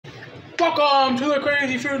Welcome to the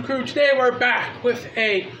Crazy Food Crew. Today we're back with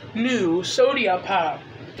a new soda pop.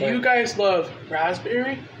 Do you guys love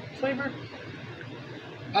raspberry flavor?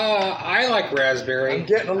 I like raspberry. I'm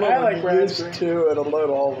getting a little used to it a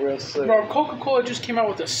little. We'll see. Well, Coca-Cola just came out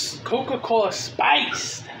with a Coca-Cola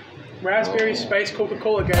spiced raspberry spiced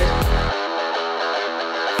Coca-Cola, guys.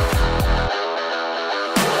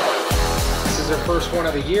 This is their first one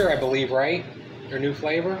of the year, I believe, right? Their new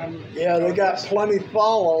flavor? Yeah, they got plenty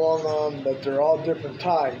follow on them, but they're all different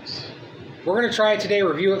types. We're going to try it today,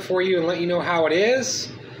 review it for you, and let you know how it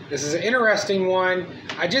is. This is an interesting one.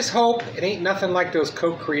 I just hope it ain't nothing like those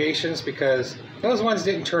Coke Creations, because those ones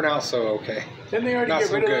didn't turn out so okay. Didn't they already Not get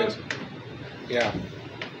so rid good. of those? Yeah.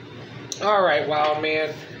 All right, Wild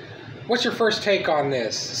Man. What's your first take on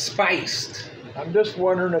this? Spiced. I'm just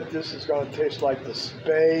wondering if this is going to taste like the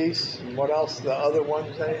Space and what else the other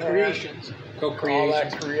ones they have. Creations. Coke All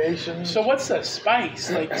Creations. that Creations. So what's the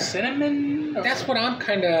spice? Like cinnamon? Or? That's what I'm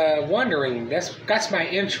kind of wondering. That's my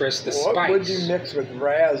interest, the what spice. would you mix with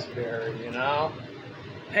raspberry, you know?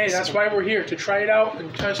 Hey, that's why we're here, to try it out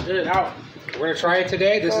and test it out. We're going to try it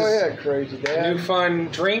today. This is Crazy a Dad. new fun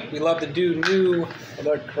drink. We love to do new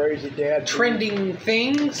Look, Crazy Dad. trending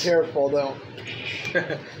things. Careful, though.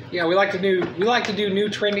 Yeah, we like to do new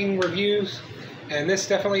trending reviews, and this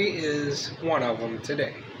definitely is one of them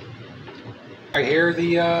today. I hear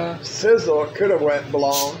the Sizzle could have went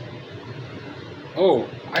blown. oh,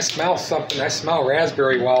 I smell something. I smell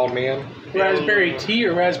raspberry, Wild Man. Raspberry tea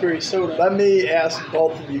or raspberry soda? Let me ask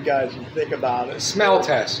both of you guys to think about it. Smell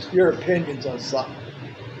test. Your opinions on something.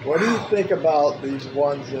 What do you think about these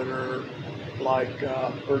ones that are like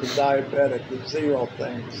for the diabetic, the zero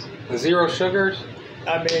things? The zero sugars,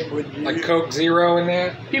 I mean, would you... like Coke Zero and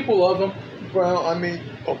that. People love them. Well, I mean,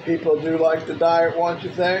 people do like the diet ones,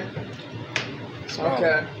 you think?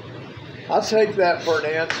 Okay. I'll take that for an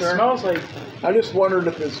answer. It smells like... I just wondered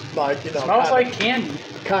if it's like, you know... Smells like candy.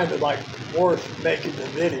 Kind of like worth making the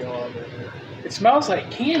video of it. It smells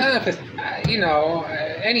like candy. If it's, you know,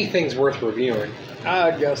 anything's worth reviewing.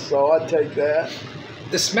 I guess so. I'd take that.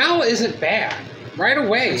 The smell isn't bad. Right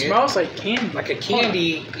away. It smells like candy. Like a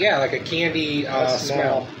candy, yeah, like a candy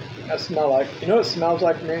smell. I smell like, you know what it smells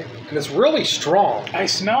like to me? And it's really strong. I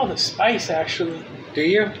smell the spice, actually. Do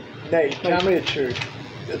you? Nate, tell me the truth.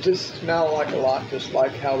 It just smells like a lot, just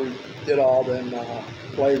like how we did all them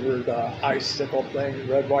flavored icicle things,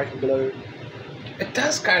 red, white, and blue. It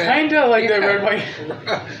does kind of like the red, white.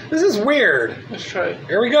 This is weird. Let's try it.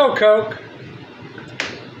 Here we go, Coke.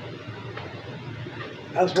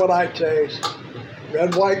 That's what I taste.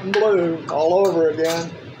 Red, white, and blue all over again.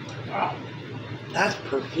 Wow. That's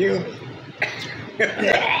perfumey.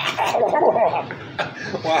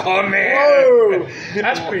 Wow, man. Whoa!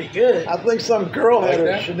 That's pretty good. I think some girl had Like her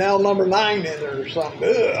that? Chanel number 9 in there or something.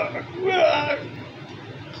 Ugh.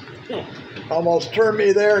 Almost turned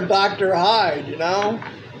me there in Dr. Hyde, you know?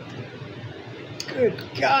 Good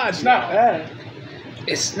God. It's not bad.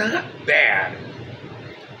 It's not bad.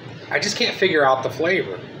 I just can't figure out the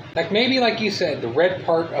flavor. Like maybe, like you said, the red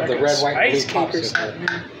part of Like the a red, white, and blue spice cake or popsicle.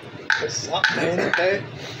 something. There's something in it, eh?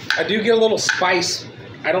 I do get a little spice.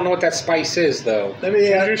 I don't know what that spice is, though. Let me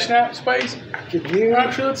Ginger snap spice? could you,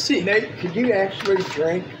 Actually, let's see. Nate, could you actually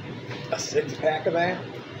drink a 6-pack of that?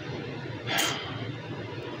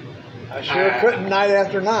 I sure couldn't night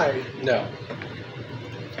after night. No.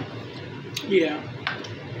 Yeah.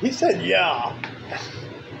 He said, yeah.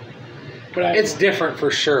 But It's different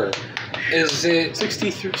for sure. Is it...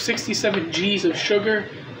 67 G's of sugar,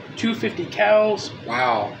 250 calories,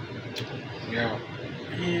 Wow. Yeah.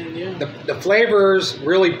 and yeah. The flavors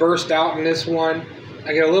really burst out in this one.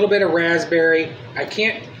 I get a little bit of raspberry. I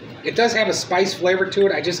can't... It does have a spice flavor to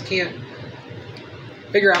it. I just can't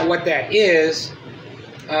figure out what that is.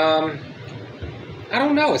 I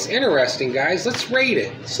don't know. It's interesting, guys. Let's rate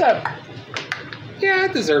it. 7. Yeah,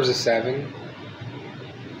 it deserves a 7.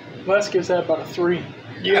 Les gives that about a 3.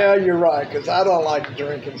 Yeah, you're right, because I don't like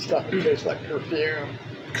drinking stuff that tastes like perfume.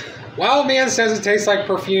 Wild Man says it tastes like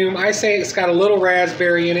perfume. I say it's got a little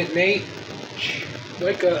raspberry in it, Nate.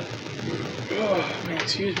 Like a... Oh, man,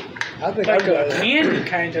 excuse me. I think Like I'd a rather, candy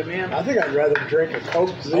kind of, man. I think I'd rather drink a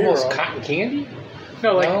Coke Zero. Almost cotton candy?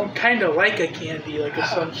 No, like No? kind of like a candy, like a,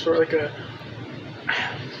 some sort, like a...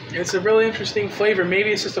 It's a really interesting flavor.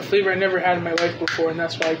 Maybe it's just a flavor I never had in my life before, and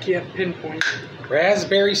that's why I can't pinpoint it.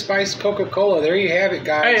 Raspberry spiced Coca-Cola. There you have it,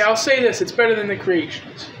 guys. Hey, I'll say this. It's better than the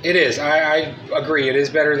Creations. It is. I agree. It is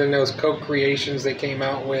better than those Coke Creations they came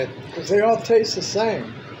out with. Because they all taste the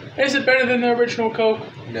same. Is it better than the original Coke?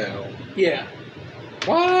 No. Yeah.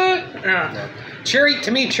 What? Yeah. No.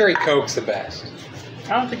 To me, Cherry Coke's the best.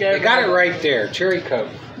 I don't think I They got it right there. Cherry Coke.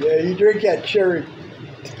 Yeah, you drink that cherry.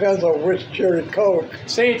 Depends on which cherry Coke.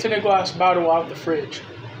 Say it's in a glass bottle out the fridge.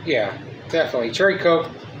 Yeah, definitely. Cherry Coke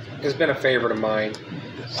has been a favorite of mine.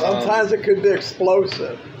 Sometimes it could be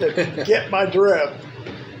explosive. Get my drift.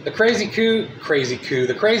 The Crazy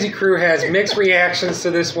Crew has mixed reactions to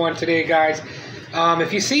this one today, guys.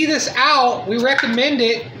 If you see this out, we recommend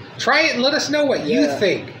it. Try it and let us know what you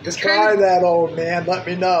think. Try that, old man. Let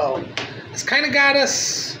me know. It's kind of got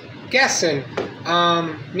us guessing.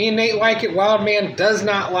 Me and Nate like it. Wild Man does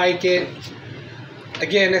not like it.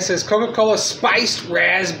 Again, this is Coca-Cola spiced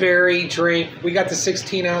raspberry drink. We got the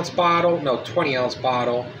 16-ounce bottle, no, 20-ounce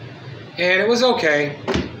bottle, and it was okay.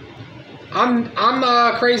 I'm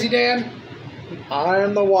Crazy Dan. I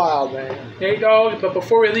am the Wild Man. Nate Dog. But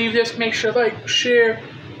before we leave this, make sure to like, share,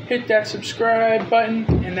 hit that subscribe button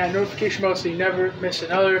and that notification bell so you never miss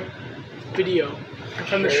another video. And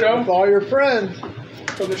from the show, with all your friends.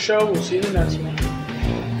 From the show, we'll see you in the next one.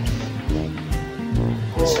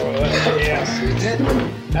 Oh, yeah.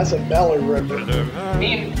 That's a belly ripper.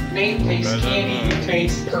 Me and Nate taste candy, you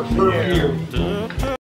taste perfume.